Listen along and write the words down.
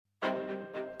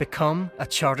Become a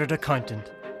chartered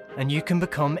accountant, and you can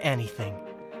become anything,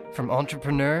 from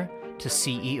entrepreneur to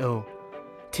CEO.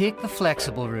 Take the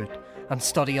flexible route and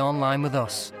study online with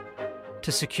us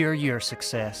to secure your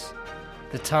success.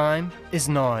 The time is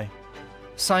now.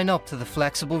 Sign up to the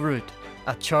flexible route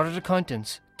at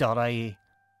charteredaccountants.ie.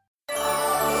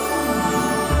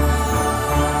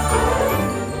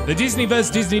 The Disney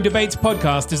vs. Disney Debates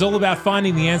podcast is all about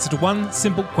finding the answer to one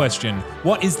simple question.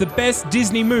 What is the best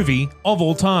Disney movie of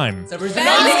all time?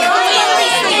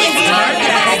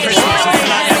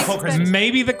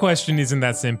 Maybe the question isn't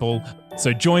that simple.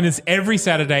 So join us every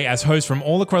Saturday as hosts from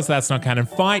all across That's Not Canon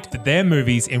fight for their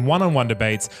movies in one-on-one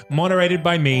debates moderated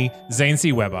by me, Zane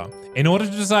C. Weber, in order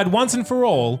to decide once and for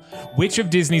all which of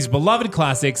Disney's beloved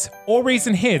classics or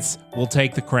recent hits will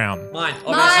take the crown. Mine.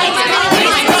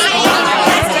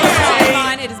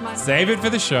 It is mine. Save it for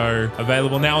the show.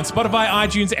 Available now on Spotify,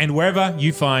 iTunes, and wherever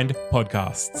you find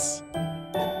podcasts.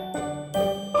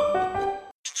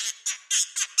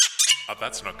 A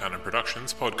That's Not Canon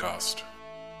Productions podcast.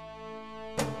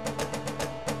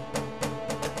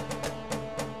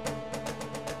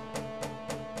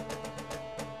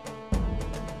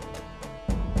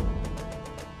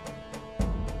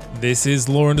 This is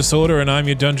Law and Disorder, and I'm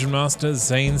your Dungeon Master,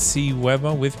 Zane C.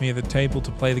 Weber. With me at the table to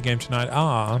play the game tonight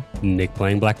are... Nick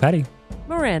playing Black Patty.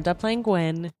 Miranda playing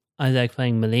Gwen. Isaac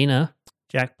playing Melina.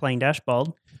 Jack playing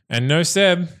Dashbold. And no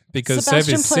Seb, because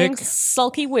Sebastian Seb is playing sick.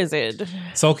 Sulky Wizard.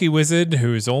 Sulky Wizard,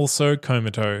 who is also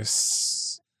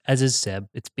comatose. As is Seb.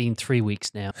 It's been 3 weeks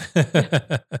now.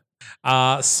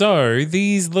 So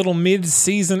these little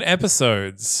mid-season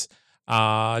episodes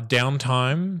are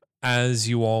downtime as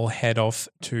you all head off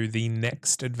to the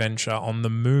next adventure on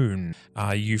the moon.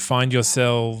 You find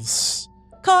yourselves...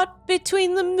 Caught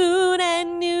between the moon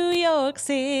and New York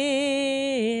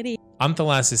City.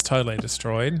 Unthalas is totally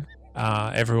destroyed.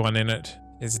 Everyone in it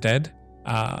is dead.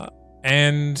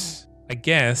 And I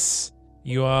guess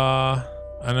you are,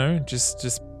 I don't know,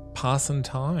 just passing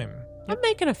time. I'm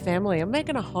making a family. I'm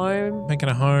making a home. Making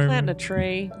a home. Planting a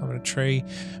tree. Planting a tree.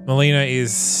 Melina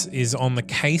is on the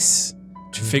case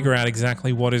to figure out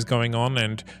exactly what is going on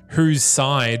and whose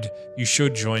side you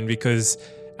should join, because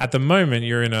at the moment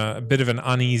you're in a bit of an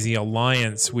uneasy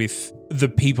alliance with the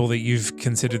people that you've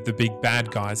considered the big bad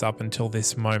guys up until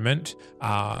this moment.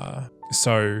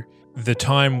 So the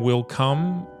time will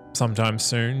come sometime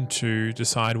soon to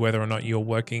decide whether or not you're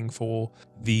working for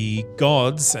the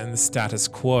gods and the status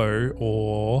quo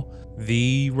or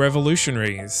the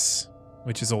revolutionaries,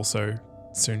 which is also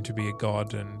soon to be a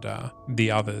god, and the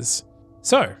others.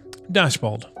 So,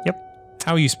 Dashbold. Yep.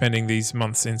 How are you spending these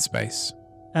months in space?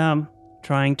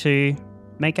 Trying to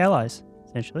make allies,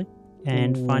 essentially,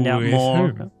 and find out With more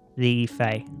whom? of the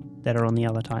Fae that are on the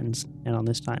other Titans and on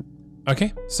this Titan.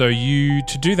 Okay, so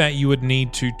to do that, you would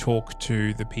need to talk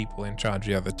to the people in charge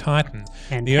of the other Titans.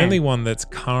 And The Pan. only one that's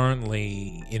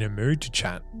currently in a mood to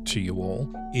chat to you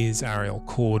all is Ariel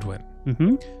Cordwin.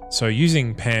 Mm-hmm. So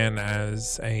using Pan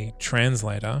as a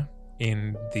translator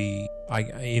in the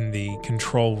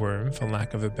control room, for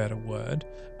lack of a better word,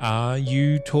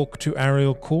 you talk to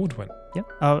Ariel Cordwin. Yep.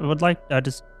 I'd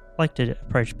just like to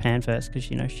approach Pan first because,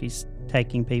 she's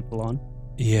taking people on.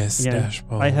 Yes, You know,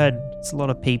 Dashbold. I heard it's a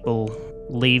lot of people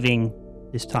leaving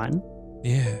this Titan.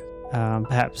 Yeah.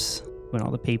 Perhaps we're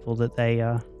not the people that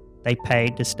they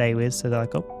paid to stay with, so they're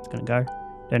like, oh, it's going to go.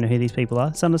 Don't know who these people are.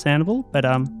 It's understandable, but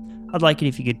I'd like it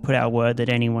if you could put out word that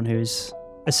anyone who's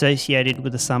associated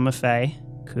with the Summer Fae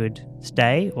could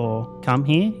stay or come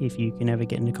here if you can ever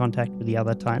get into contact with the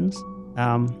other Titans.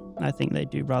 I think they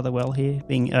do rather well here.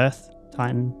 Being Earth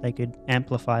Titan, they could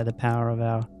amplify the power of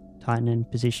our Titan and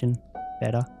position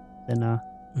better than...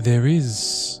 There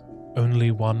is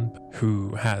only one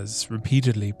who has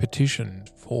repeatedly petitioned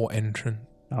for entrance.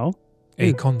 Oh? A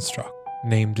Who? construct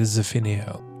named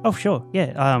Zaphiniel. Oh, sure.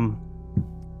 Yeah.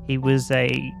 He was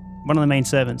one of the main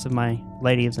servants of my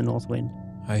Lady of the North Wind.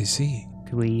 I see.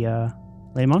 Could we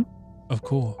let him on? Of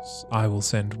course, I will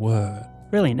send word.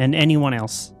 Brilliant. And anyone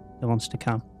else that wants to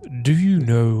come? Do you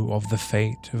know of the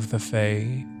fate of the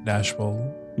Fae,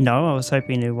 Dashbold? No, I was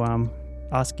hoping to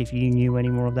ask if you knew any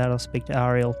more of that or speak to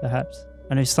Ariel, perhaps.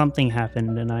 I know something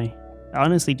happened and I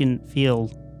honestly didn't feel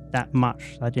that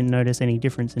much. I didn't notice any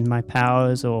difference in my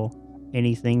powers or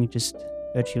anything, just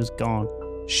heard she was gone.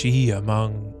 She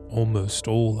among almost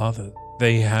all others.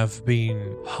 They have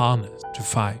been harnessed to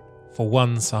fight for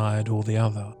one side or the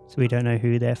other. So we don't know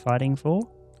who they're fighting for?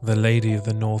 The Lady of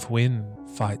the North Wind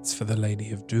fights for the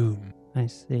Lady of Doom. I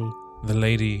see. The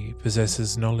lady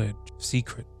possesses knowledge,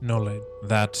 secret knowledge,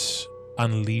 that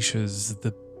unleashes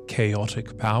the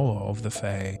chaotic power of the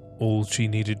Fae All she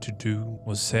needed to do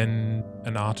was send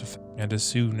an artifact, and as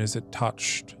soon as it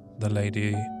touched the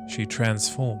lady, she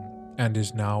transformed and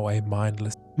is now a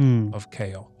mindless of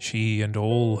chaos. She and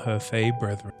all her Fae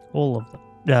brethren. All of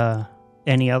them.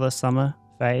 Any other summer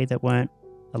Fae that weren't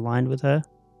aligned with her?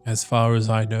 As far as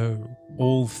I know,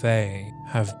 all Fae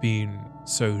have been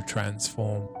so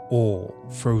transformed or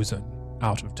frozen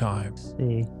out of time.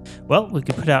 See. Well, we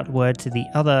could put out word to the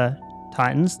other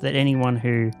Titans that anyone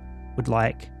who would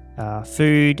like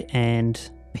food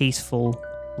and peaceful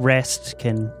rest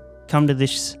can come to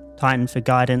this Titan for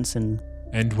guidance.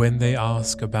 And when they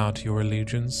ask about your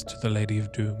allegiance to the Lady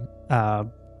of Doom, I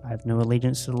have no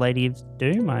allegiance to the Lady of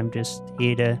Doom. I'm just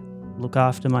here to look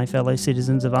after my fellow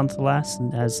citizens of Unthalas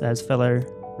and as fellow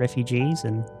refugees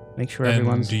and make sure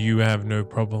everyone's... And do you have no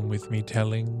problem with me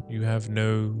telling you have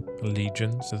no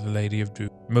allegiance to the Lady of Doom?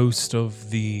 Most of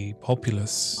the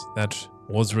populace that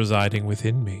was residing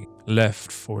within me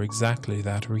left for exactly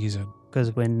that reason.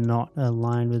 Because we're not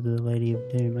aligned with the Lady of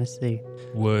Doom, I see.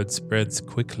 Word spreads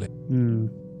quickly.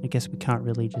 I guess we can't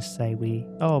really just say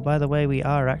by the way, we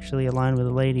are actually aligned with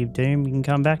the Lady of Doom. You can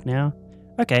come back now.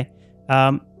 Okay.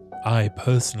 I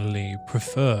personally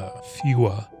prefer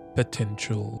fewer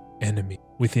potential enemy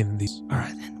within these. All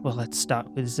right then. Well, let's start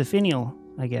with Zephiniel,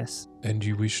 I guess. And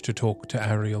you wish to talk to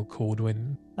Ariel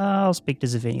Cordwin? I'll speak to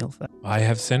Zephiniel first. I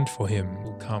have sent for him.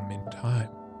 Will come in time.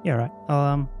 Yeah, right.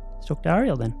 I'll let's talk to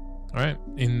Ariel then. All right.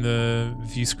 In the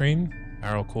view screen,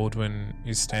 Ariel Cordwin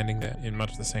is standing there in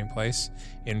much the same place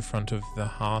in front of the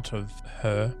heart of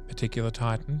her particular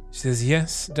Titan. She says,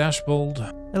 "Yes, Dashbold."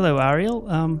 Hello,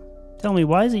 Ariel. Tell me,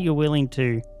 why is it you're willing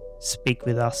to speak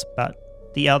with us, but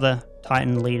the other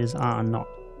Titan leaders are not?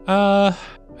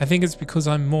 I think it's because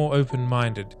I'm more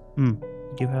open-minded. You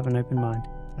do have an open mind.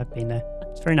 I've been there.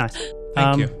 It's very nice.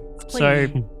 Thank you. So,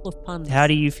 Full of puns. how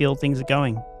do you feel things are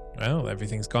going? Well,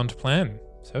 everything's gone to plan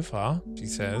so far, she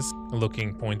says,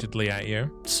 looking pointedly at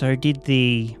you. So, did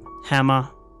the hammer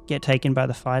get taken by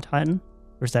the Fire Titan?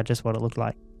 Or is that just what it looked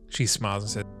like? She smiles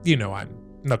and said, "You know, I'm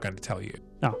not going to tell you."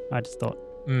 No, I just thought.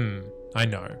 I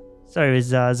know. So, is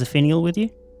Zephiniel with you?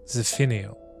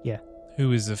 Zephiniel. Yeah.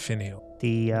 Who is Zephiniel?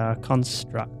 The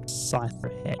construct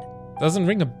cipher head. Doesn't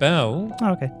ring a bell.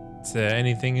 Oh, okay. Is there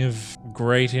anything of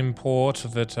great import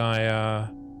that I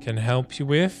can help you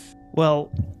with?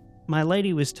 Well, my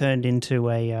lady was turned into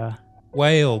a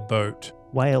Whale boat.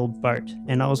 whale boat,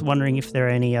 and I was wondering if there are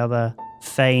any other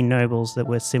Fey nobles that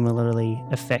were similarly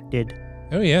affected.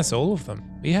 Oh yes, all of them.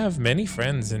 We have many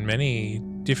friends in many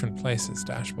different places,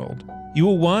 Dashbold. You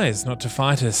were wise not to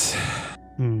fight us.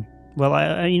 Well,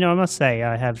 I must say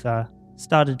I have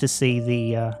started to see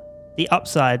the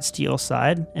upsides to your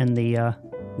side and the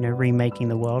remaking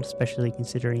the world, especially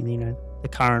considering the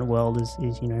current world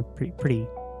is pretty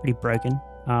broken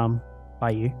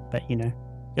by you. But you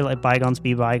let bygones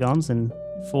be bygones and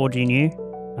forge anew.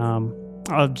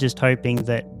 I'm just hoping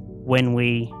that when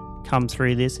we come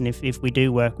through this, and if we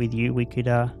do work with you, we could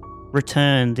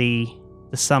return the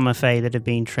Summer Fae that have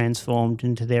been transformed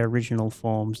into their original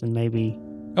forms, and maybe.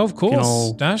 Of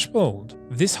course, Dashbold.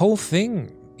 This whole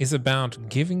thing is about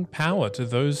giving power to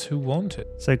those who want it.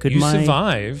 So could you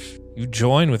survive, you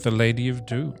join with the Lady of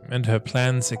Doom, and her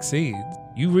plan succeeds.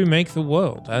 You remake the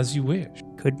world as you wish.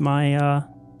 Could my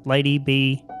lady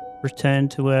be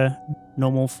returned to her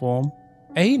normal form?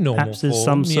 A normal Perhaps there's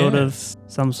form,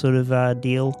 some sort of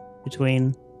deal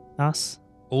between us.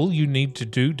 All you need to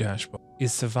do, Dashbold,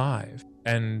 is survive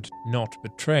and not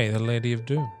betray the Lady of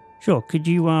Doom. Sure. Could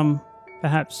you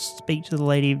perhaps speak to the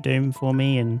Lady of Doom for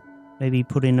me and maybe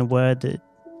put in a word that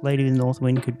Lady of the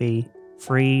Northwind could be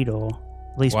freed or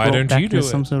at least Why brought don't back you to do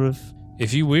some it? sort of...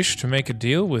 If you wish to make a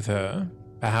deal with her,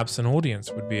 perhaps an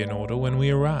audience would be in order when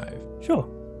we arrive. Sure.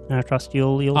 And I trust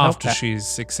you'll help After that.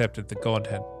 she's accepted the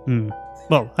Godhead.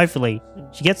 Well, hopefully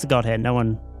she gets the Godhead. No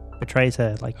one betrays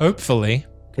her. Hopefully.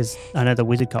 Because I know the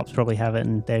wizard cops probably have it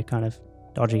and they're kind of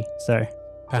dodgy. So,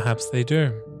 Perhaps they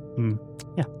do.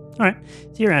 yeah. All right.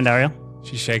 See you around, Ariel.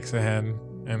 She shakes her hand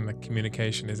and the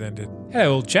communication is ended.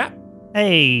 Hello, old chap.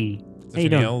 Hey. How you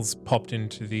doing? Zephiniel's popped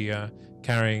into the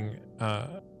carrying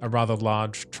a rather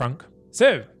large trunk.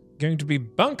 So, going to be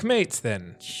bunk mates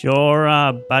then?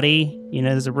 Sure, buddy.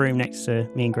 There's a room next to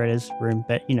me and Greta's room,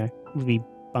 but, we'll be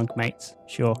bunk mates.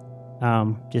 Sure.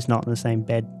 Just not in the same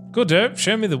bed. Good dope.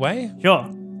 Show me the way. Sure.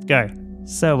 Let's go.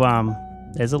 So,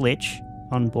 there's a lich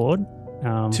on board.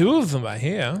 Two of them are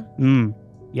here.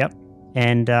 Yep.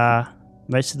 And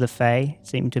most of the Fae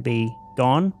seem to be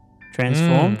gone,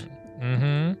 transformed.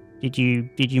 Did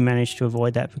you manage to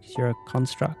avoid that because you're a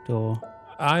construct, or?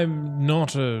 I'm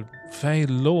not a Fey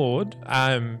Lord.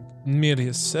 I'm merely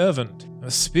a servant,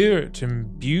 a spirit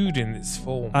imbued in this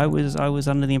form. I was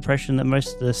under the impression that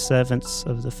most of the servants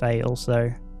of the Fae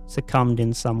also succumbed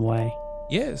in some way.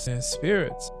 Yes, they're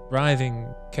spirits, writhing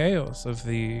chaos of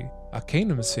the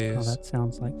Arcanum Oh, spheres. that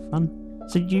sounds like fun.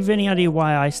 So do you have any idea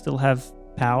why I still have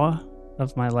power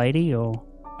of my lady, or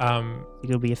think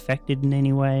it'll be affected in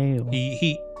any way? Or?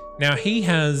 He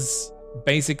has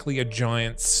basically a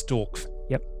giant stalk.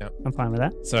 Yep, I'm fine with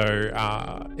that.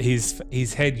 So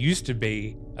his head used to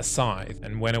be a scythe,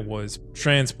 and when it was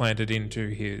transplanted into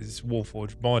his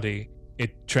Warforged body,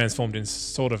 it transformed into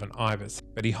sort of an ibis.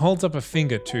 But he holds up a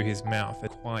finger to his mouth,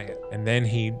 quiet, and then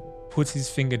he puts his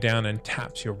finger down and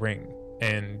taps your ring,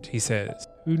 and he says,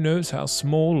 "Who knows how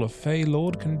small a Fey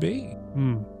Lord can be?"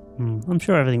 I'm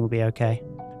sure everything will be okay.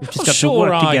 We've just How got to sure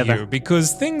work are together. you?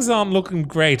 Because things aren't looking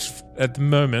great at the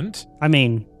moment. I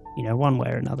mean, one way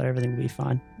or another, everything will be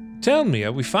fine. Tell me,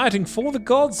 are we fighting for the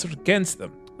gods or against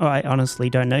them? Oh, I honestly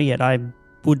don't know yet. I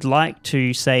would like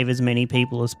to save as many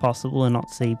people as possible and not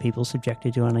see people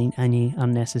subjected to any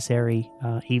unnecessary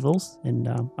evils. And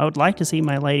I would like to see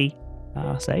my lady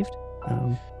saved.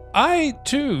 I,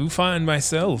 too, find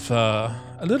myself a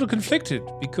little conflicted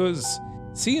because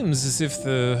it seems as if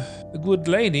the good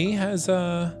lady has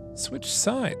switched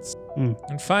sides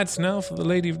and fights now for the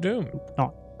Lady of Doom.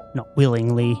 Not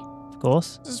willingly, of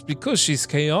course. Just because she's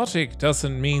chaotic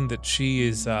doesn't mean that she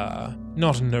is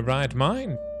not in her right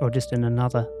mind. Or just in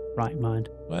another right mind.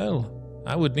 Well,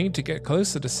 I would need to get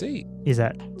closer to see. Is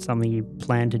that something you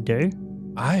plan to do?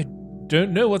 I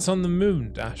don't know what's on the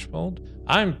moon, Dashbold.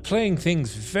 I'm playing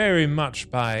things very much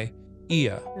by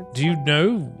ear. Do you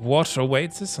know what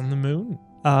awaits us on the moon?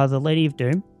 The Lady of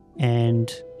Doom,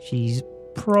 and she's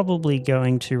probably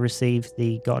going to receive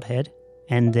the Godhead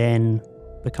and then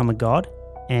become a god,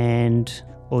 and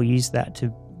we'll use that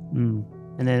to...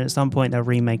 And then at some point they'll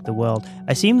remake the world.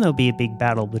 I assume there'll be a big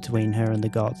battle between her and the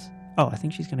gods. Oh, I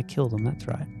think she's going to kill them, that's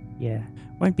right. Yeah.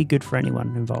 Won't be good for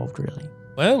anyone involved, really.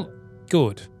 Well,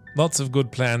 good. Lots of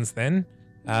good plans then.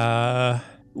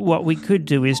 What we could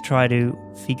do is try to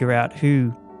figure out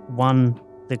who won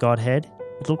the Godhead.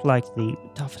 It looked like the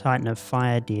Tough Titan of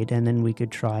Fire did, and then we could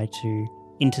try to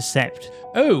intercept.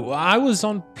 Oh, I was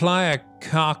on Playa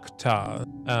Karktar,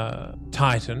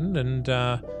 Titan, and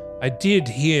I did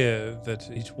hear that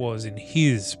it was in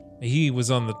his... He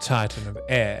was on the Titan of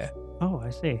Air. Oh,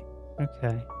 I see.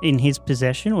 Okay. In his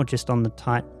possession or just on the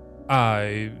Titan?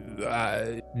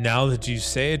 Now that you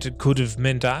say it, it could have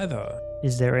meant either.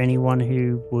 Is there anyone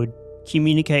who would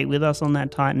communicate with us on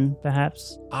that Titan,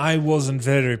 perhaps? I wasn't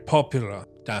very popular,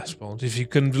 Dashbold, if you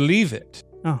can believe it.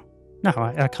 Oh, no,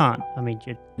 I can't. I mean,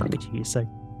 look at you, so...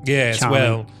 Yes, charming.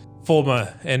 well,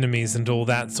 former enemies and all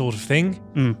that sort of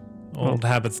thing. Old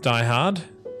habits die hard,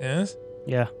 yes?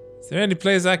 Yeah. Is there any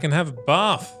place I can have a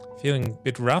bath? Feeling a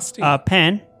bit rusty?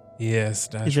 Pan, Yes,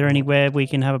 Dashbold. is there anywhere we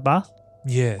can have a bath?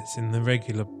 Yes, in the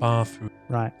regular bathroom.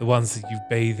 Right, The ones that you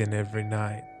bathe in every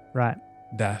night. right.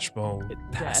 Dashbold.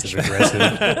 Passive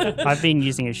aggressive. I've been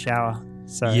using a shower,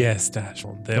 so... Yes,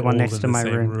 Dashbold. They're The one all next in to the my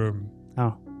same room. room.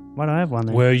 Oh, why do I have one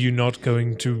then? Were you not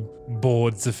going to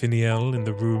board Zafiniel in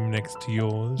the room next to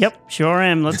yours? Yep, sure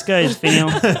am. Let's go,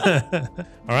 Zafiniel.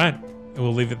 All right.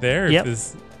 We'll leave it there Yep. if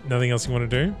there's nothing else you want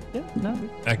to do. Yeah, no.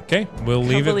 Okay. We'll Can't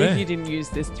leave it believe there. you didn't use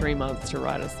this 3 months to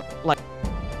write us. Like,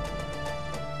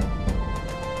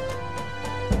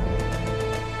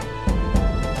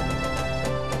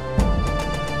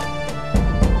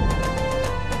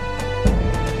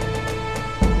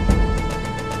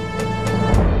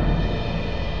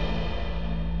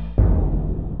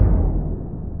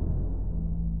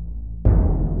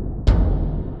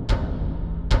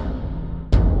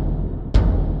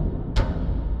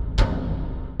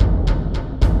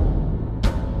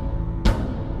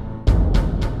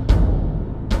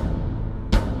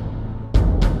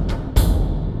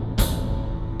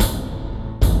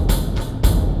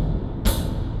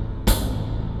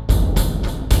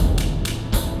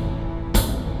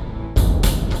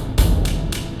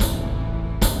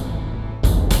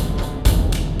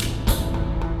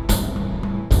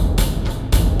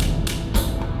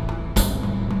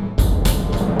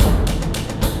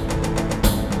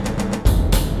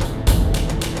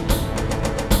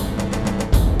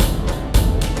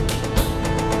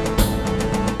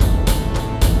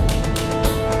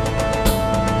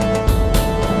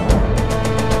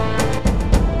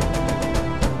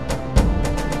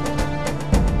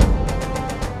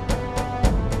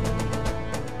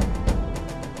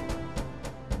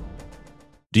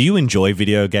 Do you enjoy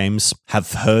video games,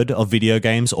 have heard of video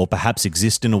games, or perhaps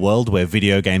exist in a world where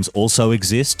video games also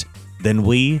exist? Then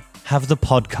we have the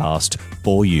podcast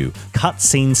for you.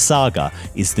 Cutscene Saga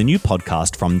is the new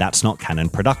podcast from That's Not Canon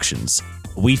Productions.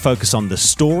 We focus on the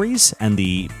stories and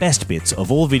the best bits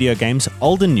of all video games,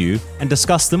 old and new, and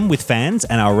discuss them with fans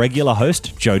and our regular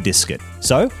host, Joe Diskett.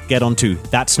 So, get onto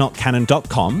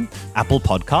that'snotcanon.com, Apple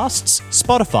Podcasts,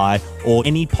 Spotify, or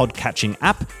any podcatching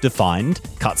app to find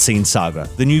Cutscene Saga,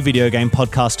 the new video game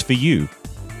podcast for you.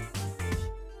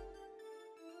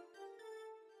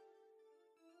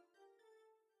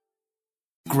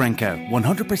 Grenke,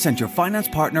 100% your finance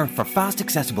partner for fast,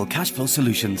 accessible cash flow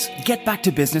solutions. Get back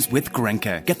to business with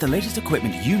Grenke. Get the latest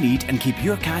equipment you need and keep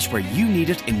your cash where you need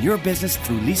it in your business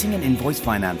through leasing and invoice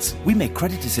finance. We make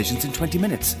credit decisions in 20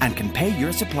 minutes and can pay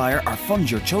your supplier or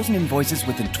fund your chosen invoices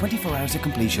within 24 hours of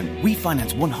completion. We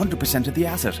finance 100% of the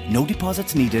asset, no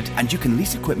deposits needed, and you can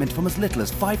lease equipment from as little as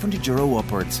 €500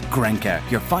 upwards. Grenke,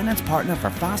 your finance partner for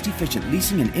fast, efficient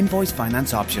leasing and invoice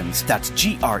finance options. That's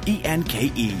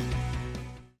GRENKE.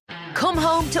 Come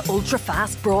home to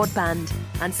ultra-fast broadband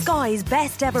and Sky's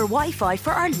best ever Wi-Fi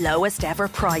for our lowest ever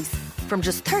price, from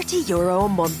just €30 a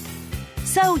month.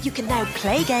 So you can now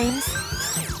play games,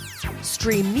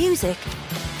 stream music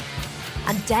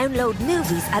and download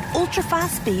movies at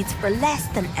ultra-fast speeds for less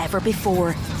than ever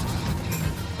before.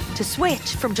 To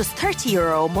switch from just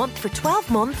 €30 a month for 12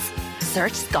 months,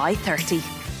 search Sky 30.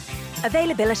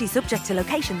 Availability subject to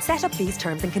location, set up fees,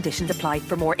 terms and conditions apply.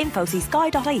 For more info, see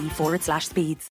sky.ie/speeds.